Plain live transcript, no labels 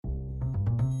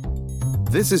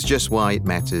This is Just Why It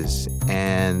Matters,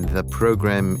 and the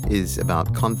program is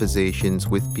about conversations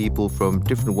with people from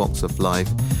different walks of life.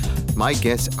 My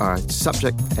guests are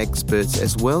subject experts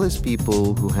as well as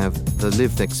people who have the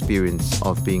lived experience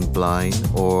of being blind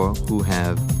or who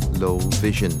have low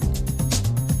vision.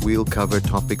 We'll cover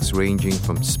topics ranging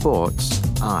from sports,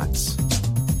 arts,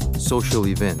 social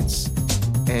events,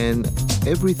 and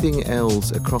everything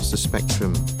else across the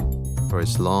spectrum for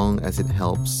as long as it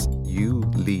helps you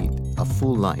lead a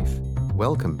full life.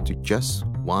 Welcome to Just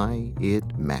Why It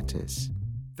Matters.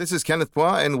 This is Kenneth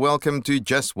Pua, and welcome to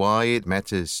Just Why It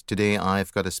Matters. Today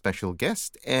I've got a special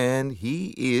guest, and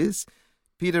he is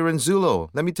Peter Renzullo.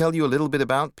 Let me tell you a little bit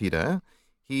about Peter.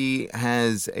 He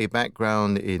has a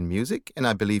background in music, and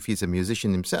I believe he's a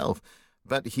musician himself,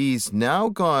 but he's now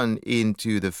gone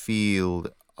into the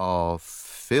field of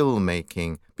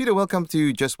filmmaking. Peter, welcome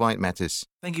to Just Why It Matters.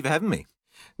 Thank you for having me.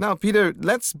 Now, Peter,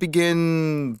 let's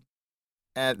begin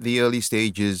at the early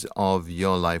stages of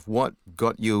your life. What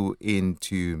got you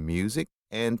into music?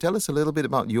 And tell us a little bit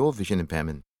about your vision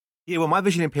impairment. Yeah, well, my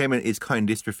vision impairment is cone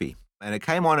dystrophy. And it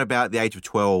came on about the age of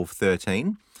 12,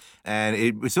 13. And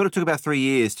it sort of took about 3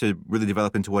 years to really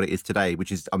develop into what it is today,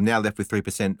 which is I'm now left with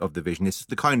 3% of the vision. It's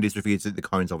the cone dystrophy, it's the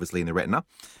cones obviously in the retina.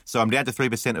 So I'm down to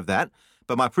 3% of that.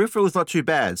 But my peripheral is not too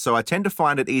bad. So I tend to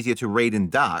find it easier to read in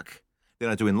dark than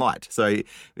I do in light. So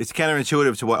it's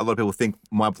counterintuitive to what a lot of people think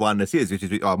my blindness is, which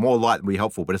is more light would be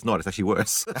helpful, but it's not. It's actually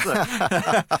worse.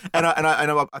 and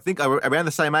I think around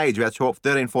the same age, about 12,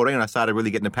 13, 14, I started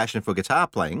really getting a passion for guitar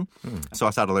playing. So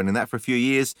I started learning that for a few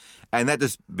years, and that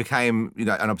just became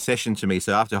an obsession to me.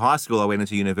 So after high school, I went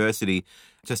into university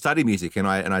to study music, and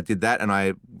I did that, and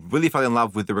I really fell in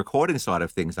love with the recording side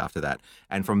of things after that.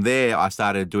 And from there, I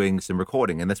started doing some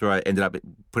recording, and that's where I ended up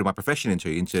putting my profession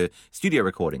into studio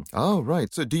recording. Oh,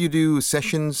 right. So do you do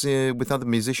sessions with other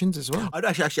musicians as well?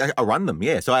 I run them,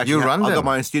 yeah. So I've got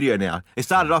my own studio now. It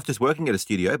started off just working at a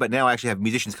studio, but now I actually have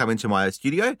musicians come into my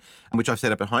studio, which I've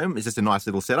set up at home. It's just a nice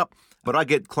little setup. But I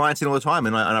get clients in all the time,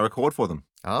 and I record for them.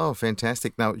 Oh,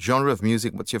 fantastic. Now, genre of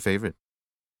music, what's your favorite?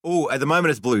 Oh, at the moment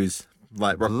it's blues.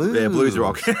 Like rock, blues. Yeah, blues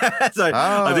rock.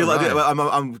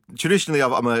 I'm traditionally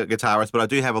I'm a guitarist, but I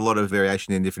do have a lot of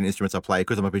variation in different instruments I play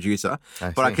because I'm a producer.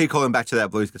 I keep calling back to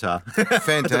that blues guitar.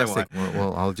 Fantastic.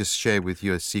 Well, I'll just share with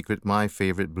you a secret. My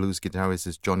favorite blues guitarist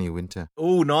is Johnny Winter.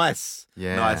 Oh, nice.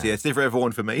 Yeah. Nice. Yeah, it's different for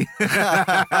everyone for me.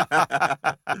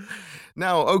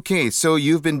 Now, okay, so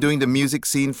you've been doing the music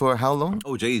scene for how long?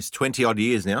 Oh, geez, 20 odd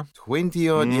years now. 20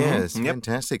 odd years. Yep.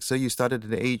 Fantastic. So you started at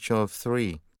the age of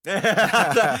 3.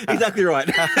 Exactly right.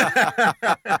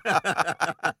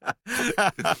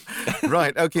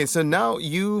 Right. Okay. So now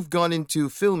you've gone into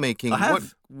filmmaking. I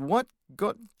have. What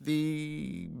got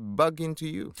the bug into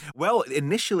you? Well,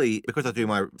 initially, because I do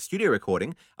my studio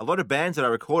recording, a lot of bands that I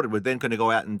recorded were then going to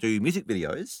go out and do music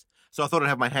videos. So I thought I'd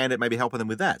have my hand at maybe helping them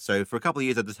with that. So for a couple of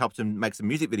years, I just helped them make some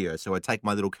music videos. So I'd take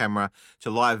my little camera to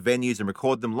live venues and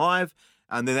record them live.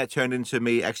 And then that turned into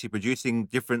me actually producing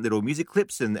different little music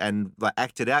clips and like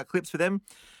acted out clips for them.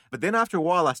 But then after a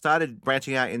while, I started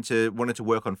branching out into wanting to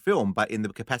work on film, but in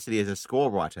the capacity as a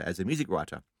score writer, as a music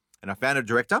writer. And I found a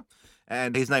director,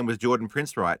 and his name was Jordan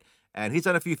Prince-Wright. And he's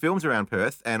done a few films around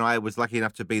Perth, and I was lucky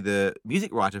enough to be the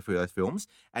music writer for those films.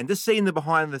 And just seeing the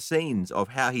behind the scenes of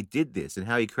how he did this and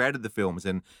how he created the films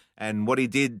and what he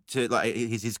did to like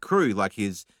his crew, like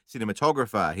his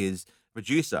cinematographer, his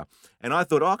producer. And I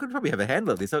thought, I could probably have a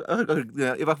handle of this.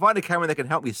 If I find a camera that can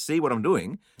help me see what I'm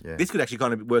doing, this could actually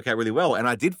kind of work out really well. And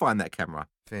I did find that camera.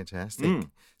 Fantastic.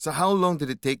 So how long did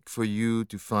it take for you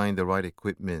to find the right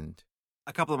equipment?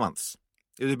 A couple of months.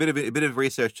 It was a bit of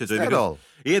research to do. That's all?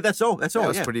 Yeah, that's all. That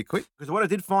was pretty quick. Because what I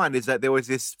did find is that there was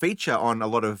this feature on a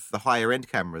lot of the higher end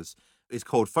cameras. It's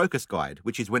called focus guide,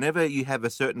 which is whenever you have a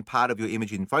certain part of your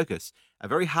image in focus, a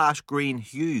very harsh green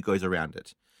hue goes around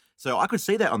it. So I could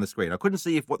see that on the screen. I couldn't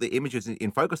see if what the image is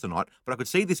in focus or not, but I could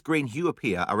see this green hue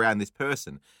appear around this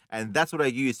person. And that's what I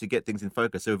used to get things in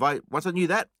focus. So once I knew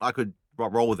that, I could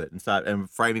roll with it and start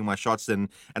framing my shots and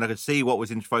I could see what was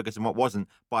in focus and what wasn't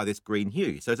by this green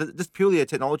hue. So it's just purely a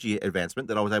technology advancement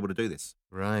that I was able to do this.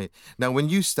 Right. Now, when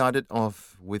you started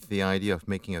off with the idea of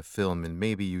making a film and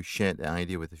maybe you shared the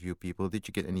idea with a few people, did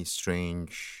you get any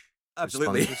strange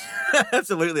Absolutely.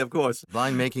 Absolutely, of course.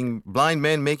 Blind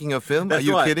man making a film? Are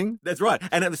you kidding? That's right.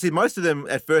 And see, most of them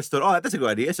at first thought, oh, that's a good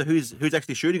idea. So who's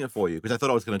actually shooting it for you? Because I thought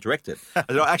I was going to direct it. I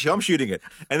said, oh, actually, I'm shooting it.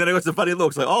 And then I got some funny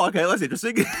looks like, oh, okay, that's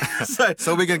interesting.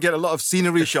 So we're going to get a lot of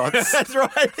scenery shots. That's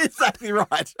right. Exactly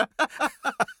right.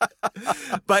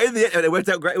 But in the end, it worked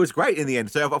out great. It was great in the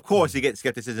end. So, of course, you get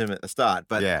skepticism at the start.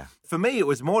 But for me, it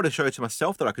was more to show to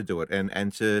myself that I could do it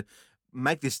and to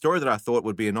make this story that I thought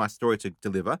would be a nice story to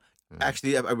deliver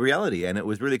actually a reality. And it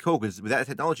was really cool because without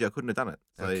technology, I couldn't have done it.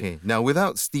 So, Okay. Now,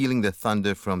 without stealing the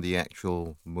thunder from the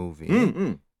actual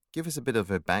movie, give us a bit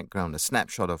of a background, a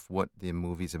snapshot of what the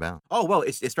movie's about. Oh, well,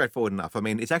 it's straightforward enough. I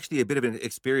mean, it's actually a bit of an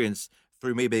experience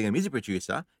through me being a music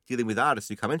producer, dealing with artists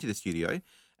who come into the studio.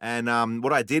 And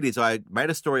what I did is I made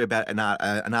a story about an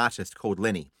artist called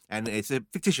Lenny. And it's a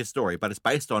fictitious story, but it's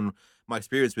based on my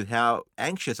experience with how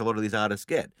anxious a lot of these artists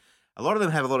get. A lot of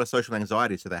them have a lot of social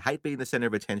anxiety, so they hate being the center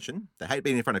of attention. They hate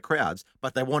being in front of crowds,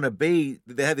 but they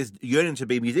have this yearning to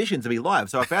be musicians, to be live.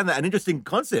 So I found that an interesting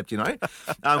concept, because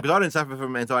I don't suffer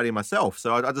from anxiety myself.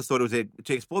 So I just thought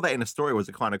to explore that in a story was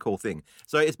a kind of cool thing.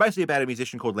 So it's basically about a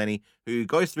musician called Lenny who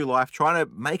goes through life trying to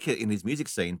make it in his music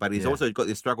scene, but he's also got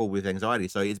this struggle with anxiety.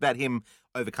 So it's about him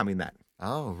overcoming that.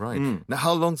 Oh, right. Now,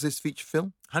 how long's this feature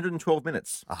film? 112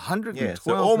 minutes. 112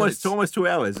 so minutes? almost 2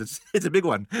 hours. It's a big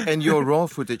one. And your raw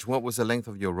footage, what was the length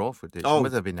of your raw footage? Oh, it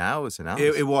must have been hours and hours.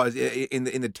 It was in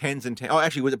the tens and tens. Oh,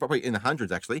 actually, was it probably in the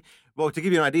hundreds, actually? Well, to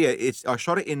give you an idea, I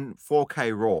shot it in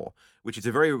 4K RAW, which is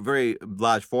a very, very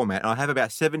large format. And I have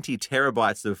about 70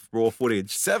 terabytes of raw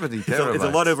footage. 70 terabytes? It's a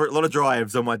lot of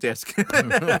drives on my desk.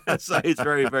 So it's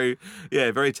very, very,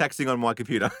 very taxing on my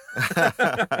computer.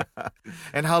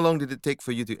 And how long did it take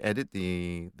for you to edit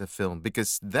the film?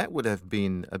 Because that would have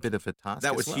been a bit of a task.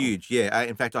 That was huge, yeah.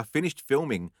 In fact, I finished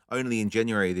filming only in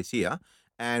January this year,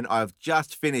 and I've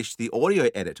just finished the audio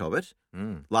edit of it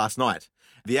last night.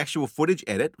 The actual footage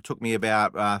edit took me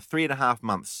about 3.5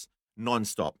 months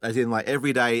non-stop, as in like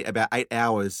every day, about 8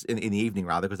 hours in the evening,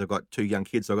 rather, because I've got 2 young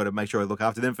kids, so I've got to make sure I look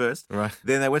after them first. Right.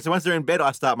 Then once they're in bed,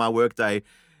 I start my work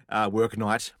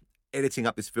night, editing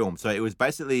up this film. So it was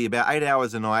basically about 8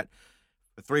 hours a night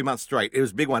for 3 months straight. It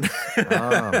was a big one.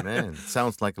 Oh, man.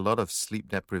 Sounds like a lot of sleep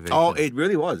deprivation. Oh, it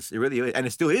really was. It really is. And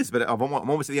it still is, but I'm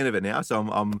almost at the end of it now, so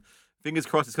I'm fingers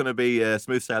crossed it's going to be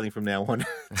smooth sailing from now on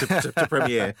to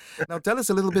premiere. Now, tell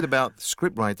us a little bit about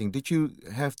script writing. Did you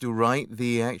have to write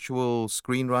the actual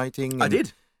screenwriting? I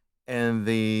did. And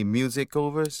the music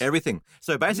overs? Everything.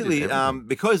 So basically,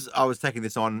 because I was taking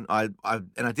this on, I've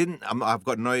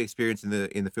got no experience in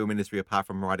the film industry apart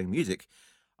from writing music.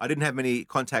 I didn't have many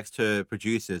contacts to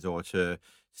producers or to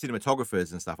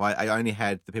cinematographers and stuff. I only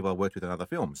had the people I worked with in other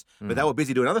films, but they were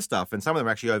busy doing other stuff, and some of them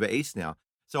are actually over east now.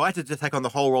 So I had to just take on the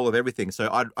whole role of everything. So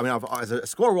as a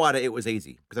score writer, it was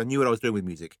easy because I knew what I was doing with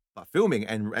music. But filming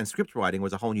and script writing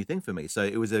was a whole new thing for me. So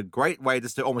it was a great way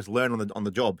just to almost learn on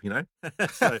the job,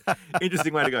 So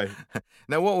interesting way to go.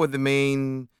 Now, what were the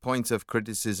main points of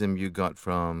criticism you got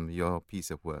from your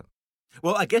piece of work?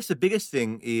 Well, I guess the biggest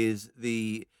thing is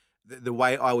the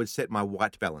way I would set my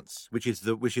white balance, which is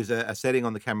a setting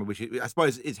on the camera, which I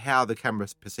suppose is how the camera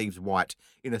perceives white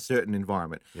in a certain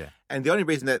environment. Yeah. And the only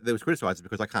reason that was criticised is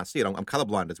because I can't see it. I'm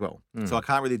colorblind as well, so I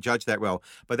can't really judge that well.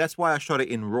 But that's why I shot it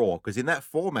in RAW, because in that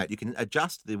format you can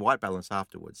adjust the white balance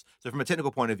afterwards. So from a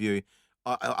technical point of view,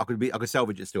 I could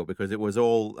salvage it still because it was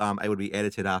all able to be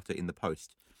edited after in the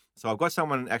post. So I've got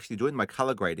someone actually doing my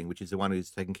colour grading, which is the one who's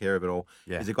taking care of it all.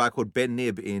 Yeah. There's a guy called Ben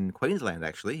Nibb in Queensland,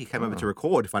 actually. He came over to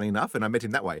record, funny enough, and I met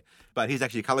him that way. But he's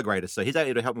actually a colour grader, so he's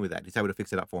able to help me with that. He's able to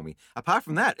fix it up for me. Apart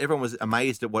from that, everyone was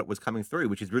amazed at what was coming through,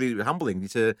 which is really humbling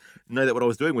to know that what I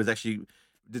was doing was actually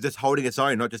just holding its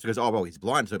own, not just because, he's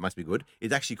blind, so it must be good.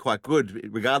 It's actually quite good,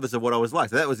 regardless of what I was like.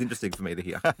 So that was interesting for me to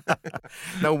hear.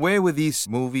 Now, where were these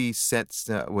movie sets?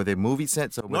 Were they movie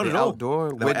sets or were they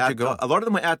outdoor? Where did you go? A lot of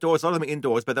them were outdoors, a lot of them were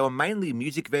indoors, but they were mainly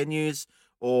music venues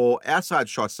or outside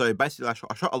shots. So basically,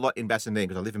 I shot a lot in Bassendean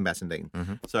because I live in Bassendean.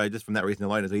 Mm-hmm. So just from that reason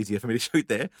alone, it's easier for me to shoot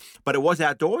there. But it was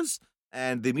outdoors.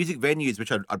 And the music venues,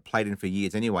 which I'd played in for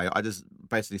years anyway, I just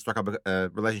basically struck up a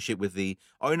relationship with the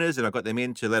owners and I got them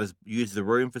in to let us use the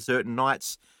room for certain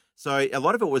nights. So a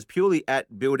lot of it was purely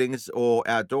at buildings or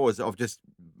outdoors of just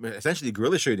essentially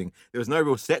guerrilla shooting. There was no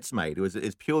real sets made. It was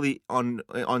purely on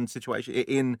situation,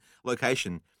 in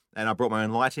location. And I brought my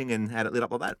own lighting and had it lit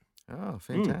up like that. Oh,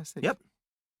 fantastic. Yep.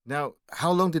 Now,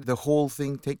 how long did the whole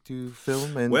thing take to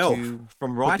film and to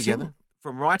from put together?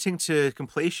 From writing to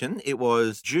completion, it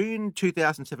was June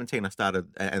 2017 I started,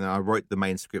 and I wrote the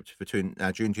main script for June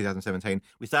 2017.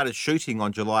 We started shooting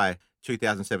on July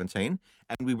 2017,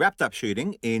 and we wrapped up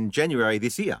shooting in January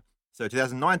this year, so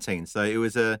 2019. So it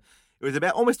was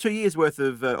about almost 2 years worth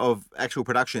of actual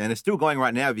production, and it's still going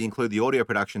right now if you include the audio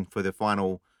production for the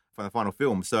final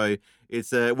film. So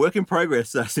it's a work in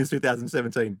progress since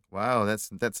 2017. Wow,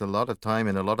 that's a lot of time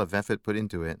and a lot of effort put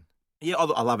into it. Yeah,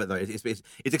 I love it though. It's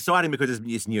exciting because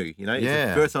it's new, It's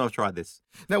the first time I've tried this.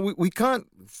 Now, we can't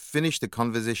finish the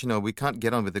conversation or we can't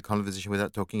get on with the conversation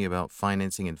without talking about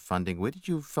financing and funding. Where did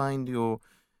you find your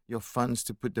your funds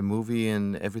to put the movie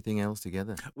and everything else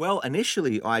together? Well,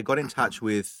 initially, I got in touch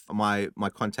with my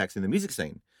contacts in the music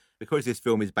scene. Because this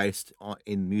film is based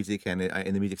in music and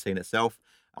in the music scene itself,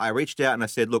 I reached out and I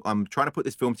said, look, I'm trying to put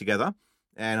this film together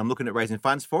and I'm looking at raising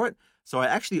funds for it. So I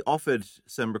actually offered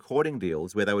some recording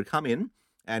deals where they would come in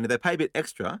and if they pay a bit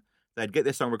extra, they'd get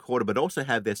their song recorded, but also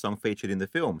have their song featured in the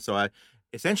film. So I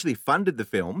essentially funded the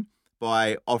film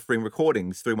by offering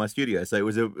recordings through my studio. So it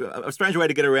was a strange way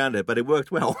to get around it, but it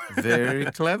worked well. Very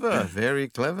clever, very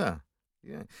clever.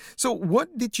 Yeah. So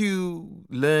what did you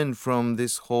learn from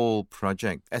this whole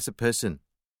project as a person?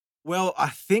 Well, I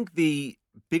think the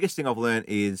biggest thing I've learned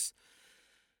is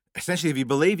essentially if you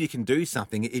believe you can do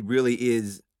something, it really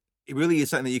is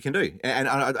something that you can do. And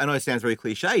I know it sounds very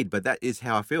cliched, but that is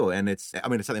how I feel. And it's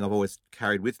something I've always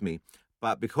carried with me.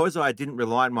 But because I didn't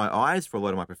rely on my eyes for a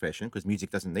lot of my profession, because music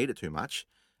doesn't need it too much,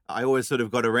 I always sort of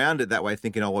got around it that way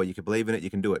thinking, oh, well, you can believe in it, you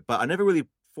can do it. But I never really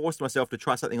forced myself to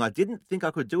try something I didn't think I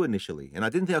could do initially. And I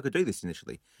didn't think I could do this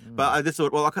initially. But I just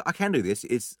thought, well, I can do this.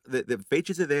 It's the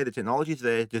features are there, the technology's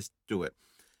there, just do it.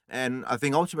 And I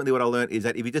think ultimately what I learned is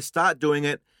that if you just start doing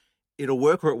it, it'll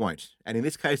work or it won't. And in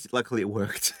this case, luckily it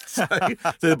worked. So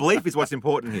the belief is what's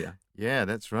important here. Yeah,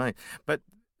 that's right. But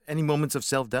any moments of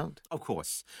self-doubt? Of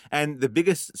course. And the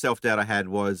biggest self-doubt I had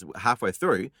was halfway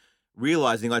through,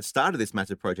 realizing I'd started this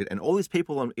massive project and all these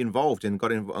people involved and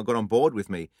got on board with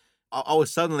me. I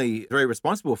was suddenly very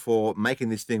responsible for making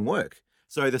this thing work.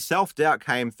 So the self-doubt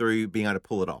came through being able to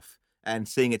pull it off and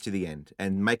seeing it to the end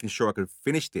and making sure I could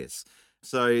finish this.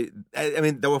 So, I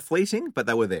mean, they were fleeting, but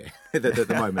they were there at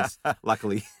the moments,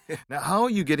 luckily. Now, how are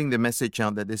you getting the message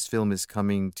out that this film is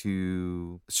coming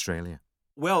to Australia?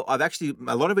 Well, a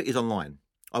lot of it is online.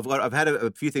 I've had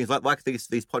a few things like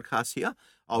these podcasts here.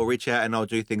 I'll reach out and I'll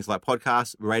do things like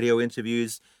podcasts, radio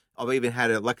interviews. I've even had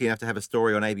lucky enough to have a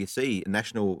story on ABC, a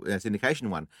national syndication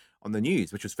one, on the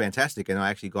news, which was fantastic. And I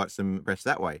actually got some press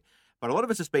that way. But a lot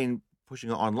of us has been pushing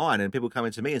it online and people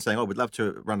coming to me and saying, oh, we'd love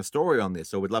to run a story on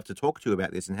this or we'd love to talk to you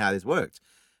about this and how this worked.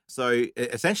 So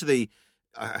essentially,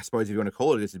 I suppose if you want to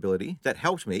call it a disability, that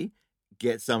helped me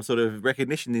get some sort of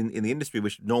recognition in the industry,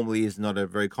 which normally is not a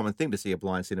very common thing to see a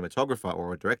blind cinematographer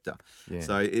or a director. Yeah.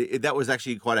 So that was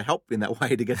actually quite a help in that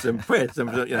way to get some press,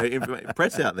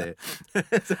 press out there.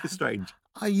 It's strange.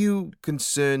 Are you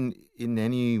concerned in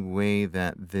any way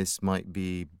that this might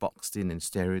be boxed in and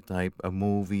stereotype a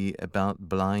movie about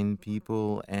blind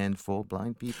people and for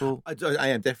blind people? I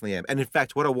am, definitely am. And in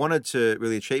fact, what I wanted to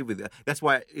really achieve with it, that's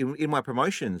why in my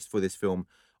promotions for this film,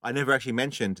 I never actually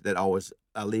mentioned that I was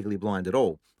legally blind at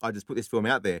all. I just put this film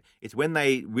out there. It's when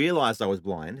they realised I was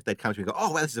blind, they'd come to me and go,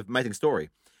 oh, wow, this is an amazing story.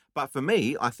 But for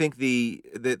me, I think the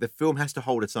film has to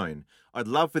hold its own. I'd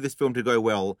love for this film to go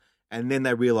well, and then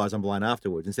they realise I'm blind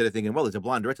afterwards, instead of thinking, well, there's a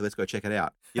blind director, let's go check it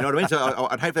out. You know what I mean? So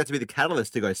I'd hope for that to be the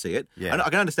catalyst to go see it. Yeah. I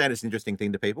can understand it's an interesting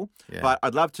thing to people, but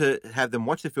I'd love to have them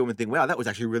watch the film and think, wow, that was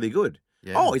actually really good.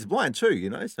 Yeah. Oh, he's blind too, you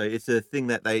know? So it's a thing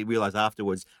that they realise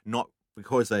afterwards, not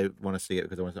because they want to see it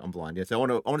because I'm blind. Yeah, so I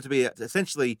want it to be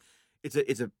essentially,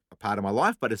 it's a part of my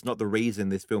life, but it's not the reason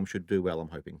this film should do well, I'm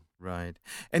hoping. Right.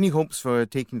 Any hopes for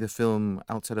taking the film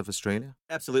outside of Australia?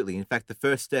 Absolutely. In fact, the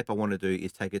first step I want to do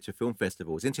is take it to film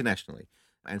festivals internationally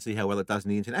and see how well it does in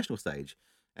the international stage.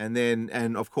 And then,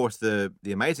 and of course, the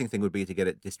amazing thing would be to get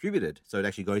it distributed so it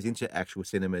actually goes into actual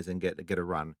cinemas and get a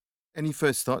run. Any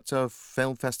first thoughts of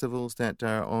film festivals that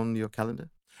are on your calendar?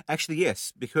 Actually,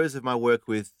 yes, because of my work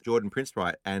with Jordan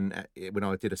Prince-Wright and when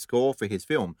I did a score for his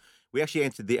film, we actually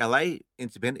entered the LA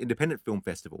Independent Film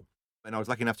Festival. And I was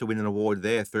lucky enough to win an award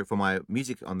there for my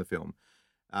music on the film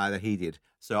that he did.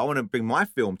 So I want to bring my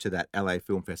film to that LA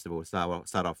Film Festival to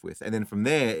start off with. And then from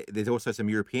there, there's also some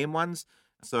European ones.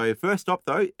 So first stop,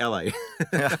 though, LA.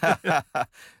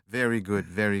 Very good,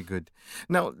 very good.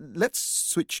 Now, let's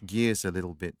switch gears a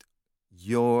little bit.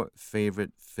 Your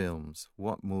favorite films,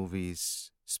 what movies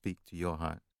speak to your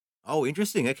heart? Oh,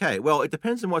 interesting. Okay. Well, it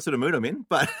depends on what sort of mood I'm in.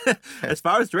 But as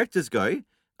far as directors go,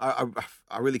 I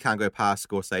really can't go past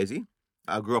Scorsese.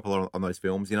 I grew up a lot on those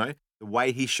films, you know. The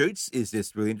way he shoots is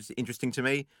just really interesting to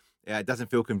me. It doesn't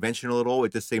feel conventional at all.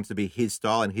 It just seems to be his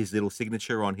style and his little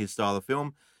signature on his style of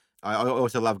film. I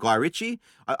also love Guy Ritchie.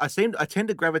 I tend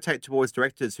to gravitate towards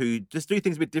directors who just do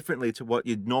things a bit differently to what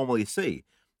you'd normally see.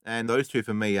 And those two,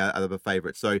 for me, are the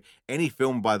favourites. So any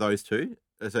film by those two.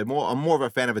 So I'm more of a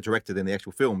fan of a director than the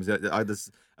actual films.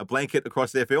 Just a blanket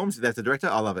across their films. That's a director.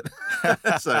 I love it.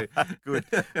 So good,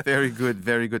 very good,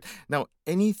 very good. Now,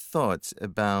 any thoughts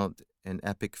about an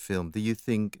epic film? Do you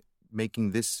think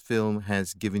making this film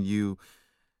has given you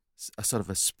a sort of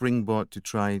a springboard to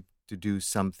try to do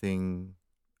something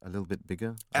a little bit bigger, a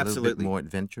little bit Absolutely. more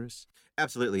adventurous?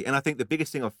 Absolutely. And I think the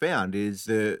biggest thing I've found is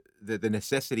the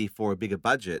necessity for a bigger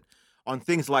budget on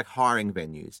things like hiring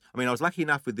venues. I mean, I was lucky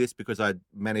enough with this because I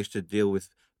managed to deal with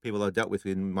people I dealt with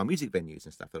in my music venues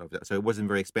and stuff that I've done. So it wasn't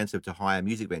very expensive to hire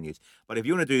music venues. But if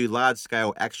you want to do large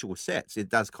scale actual sets, it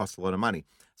does cost a lot of money.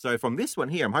 So from this one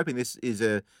here, I'm hoping this is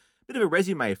a bit of a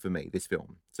resume for me, this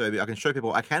film. So I can show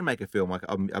people I can make a film. I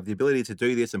have the ability to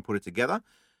do this and put it together.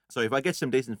 So if I get some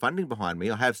decent funding behind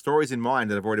me, I have stories in mind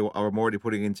that I'm already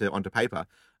putting onto paper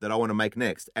that I want to make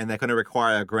next, and they're going to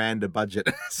require a grander budget.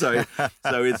 so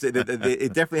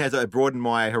it definitely has broadened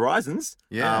my horizons.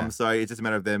 Yeah. So it's just a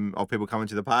matter of people coming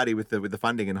to the party with the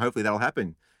funding, and hopefully that'll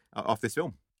happen off this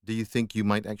film. Do you think you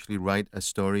might actually write a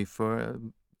story for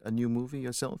a new movie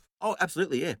yourself? Oh,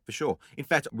 absolutely, yeah, for sure. In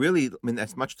fact, really, I mean,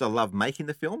 as much as I love making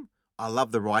the film, I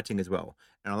love the writing as well.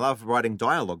 And I love writing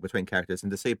dialogue between characters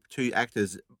and to see two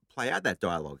actors play out that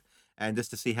dialogue and just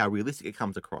to see how realistic it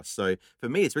comes across. So for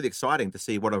me, it's really exciting to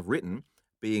see what I've written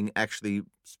being actually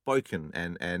spoken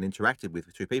and interacted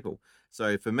with two people.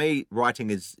 So for me, writing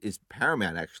is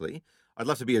paramount, actually. I'd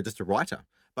love to be just a writer.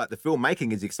 But the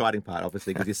filmmaking is the exciting part,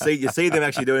 obviously, because you see them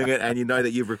actually doing it and you know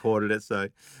that you've recorded it. So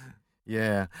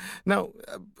yeah. Now,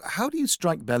 how do you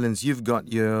strike balance? You've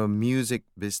got your music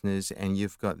business and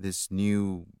you've got this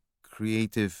new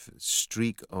creative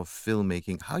streak of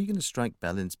filmmaking. How are you going to strike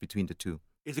balance between the two?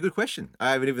 it's a good question.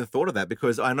 I haven't even thought of that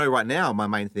because I know right now my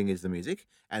main thing is the music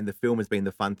and the film has been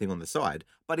the fun thing on the side.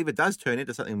 But if it does turn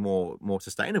into something more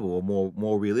sustainable or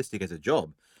more realistic as a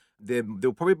job,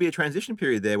 there'll probably be a transition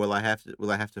period there where I have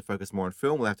to focus more on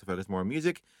film, will I have to focus more on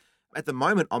music. At the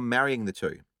moment, I'm marrying the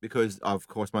two because, of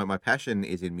course, my passion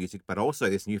is in music, but also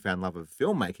this newfound love of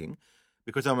filmmaking.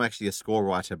 Because I'm actually a score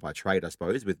writer by trade, I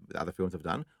suppose, with other films I've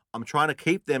done, I'm trying to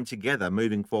keep them together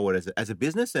moving forward as a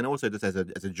business and also just as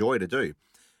a joy to do.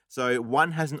 So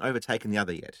one hasn't overtaken the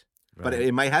other yet. Right. But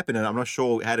it may happen, and I'm not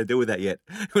sure how to deal with that yet.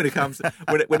 When it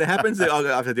happens, I'll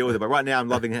have to deal with it. But right now, I'm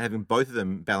loving having both of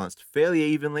them balanced fairly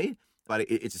evenly. But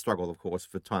it's a struggle, of course,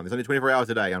 for time. There's only 24 hours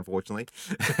a day, unfortunately.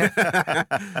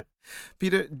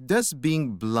 Peter, does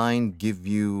being blind give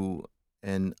you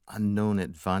an unknown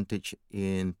advantage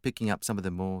in picking up some of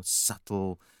the more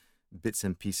subtle bits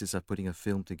and pieces of putting a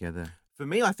film together? For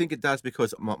me, I think it does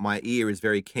because my ear is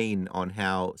very keen on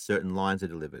how certain lines are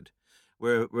delivered.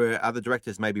 Where other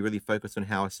directors may be really focused on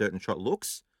how a certain shot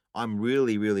looks, I'm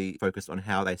really, really focused on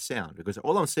how they sound because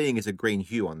all I'm seeing is a green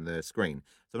hue on the screen.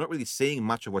 So I'm not really seeing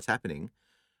much of what's happening,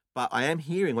 but I am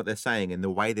hearing what they're saying and the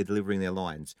way they're delivering their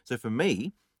lines. So for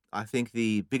me, I think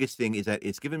the biggest thing is that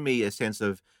it's given me a sense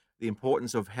of the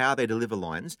importance of how they deliver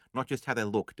lines, not just how they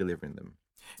look delivering them.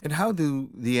 And how do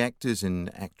the actors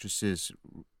and actresses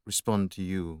respond to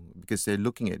you? Because they're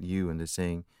looking at you and they're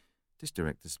saying, this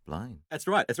director's blind. That's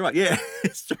right. Yeah,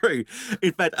 it's true.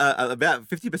 In fact, about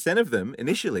 50% of them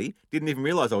initially didn't even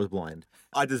realize I was blind.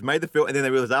 I just made the film and then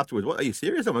they realized afterwards, what, are you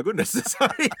serious? Oh my goodness.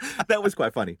 Sorry. That was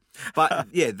quite funny. But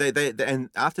yeah, they and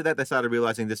after that, they started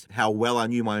realizing just how well I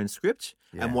knew my own script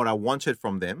and what I wanted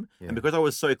from them. Yeah. And because I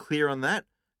was so clear on that,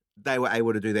 they were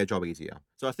able to do their job easier.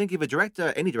 So I think if a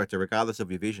director, any director, regardless of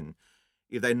your vision,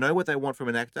 if they know what they want from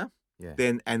an actor,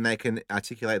 then and they can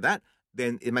articulate that,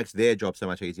 then it makes their job so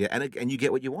much easier. And you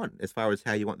get what you want as far as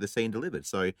how you want the scene delivered.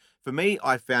 So for me,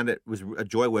 I found it was a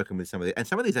joy working with some of these. And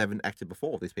some of these I haven't acted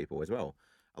before, these people as well.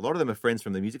 A lot of them are friends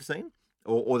from the music scene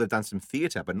or they've done some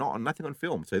theatre, but nothing on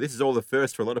film. So this is all the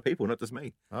first for a lot of people, not just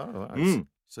me. Oh,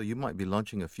 So you might be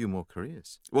launching a few more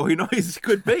careers. Well, who knows? It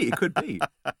could be.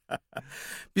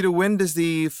 Peter, when does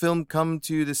the film come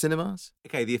to the cinemas?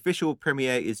 Okay, the official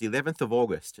premiere is the 11th of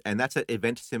August, and that's at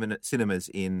Event Cinemas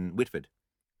in Whitford.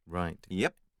 Right.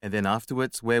 Yep. And then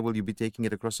afterwards, where will you be taking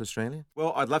it across Australia?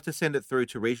 Well, I'd love to send it through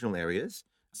to regional areas.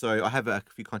 So I have a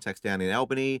few contacts down in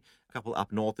Albany, a couple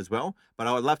up north as well. But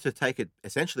I would love to take it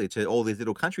essentially to all these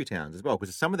little country towns as well,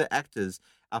 because some of the actors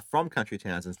are from country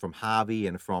towns and from Harvey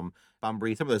and from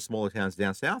Bunbury, some of those smaller towns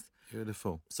down south.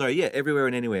 Beautiful. So yeah, everywhere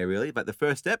and anywhere really. But the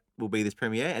first step will be this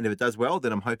premiere. And if it does well,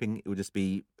 then I'm hoping it will just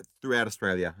be throughout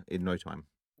Australia in no time.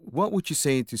 What would you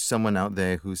say to someone out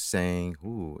there who's saying,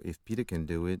 ooh, if Peter can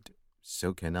do it,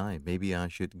 so can I. Maybe I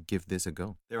should give this a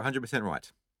go. They're 100%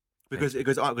 right.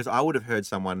 Because I would have heard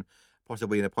someone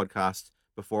possibly in a podcast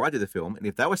before I did the film, and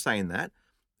if they were saying that,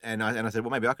 and I said,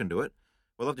 well, maybe I can do it.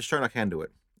 Well, I've just shown I can do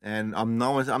it, and I'm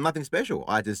nothing special.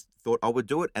 I just thought I would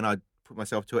do it, and I put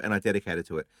myself to it, and I dedicated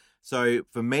to it. So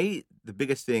for me, the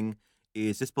biggest thing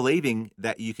is just believing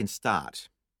that you can start.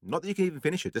 Not that you can even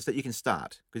finish it, just that you can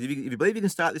start. Because if you believe you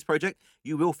can start this project,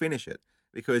 you will finish it.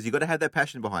 because you've got to have that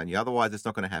passion behind you. Otherwise, it's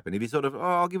not going to happen. If you sort of,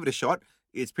 I'll give it a shot,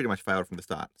 it's pretty much failed from the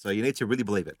start. So you need to really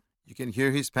believe it. You can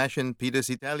hear his passion. Peter's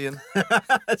Italian.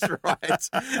 That's right.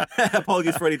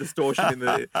 Apologies for any distortion in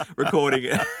the recording.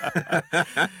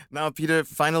 Now, Peter,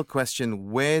 final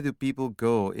question. Where do people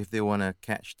go if they want to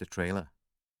catch the trailer?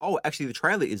 Oh, actually, the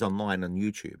trailer is online on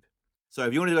YouTube. So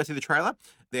if you want to go see the trailer,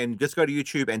 then just go to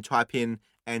YouTube and type in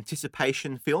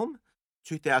Anticipation Film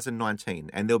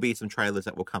 2019, and there'll be some trailers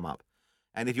that will come up.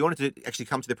 And if you wanted to actually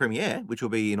come to the premiere, which will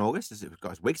be in August,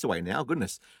 it's weeks away now,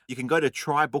 goodness, you can go to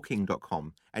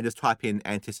trybooking.com and just type in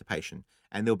Anticipation,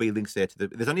 and there'll be links there to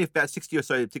there's only about 60 or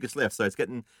so tickets left, so it's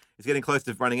getting close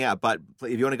to running out. But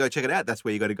if you want to go check it out, that's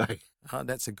where you got to go. Oh,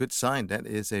 that's a good sign. That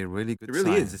is a really good sign. It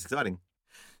really is. It's exciting.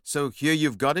 So here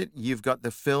you've got it. You've got the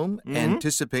film,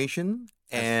 Anticipation,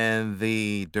 and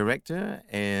the director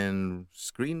and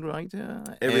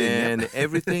screenwriter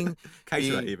everything.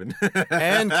 Caterer even.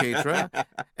 And caterer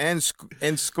and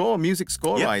music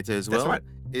score writer as well. That's right.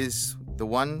 Is the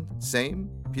one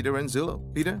same Peter Renzullo.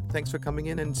 Peter, thanks for coming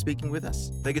in and speaking with us.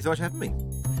 Thank you so much for having me.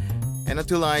 And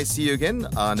until I see you again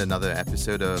on another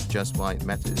episode of Just Why It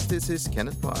Matters, this is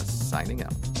Kenneth Voss signing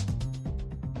out.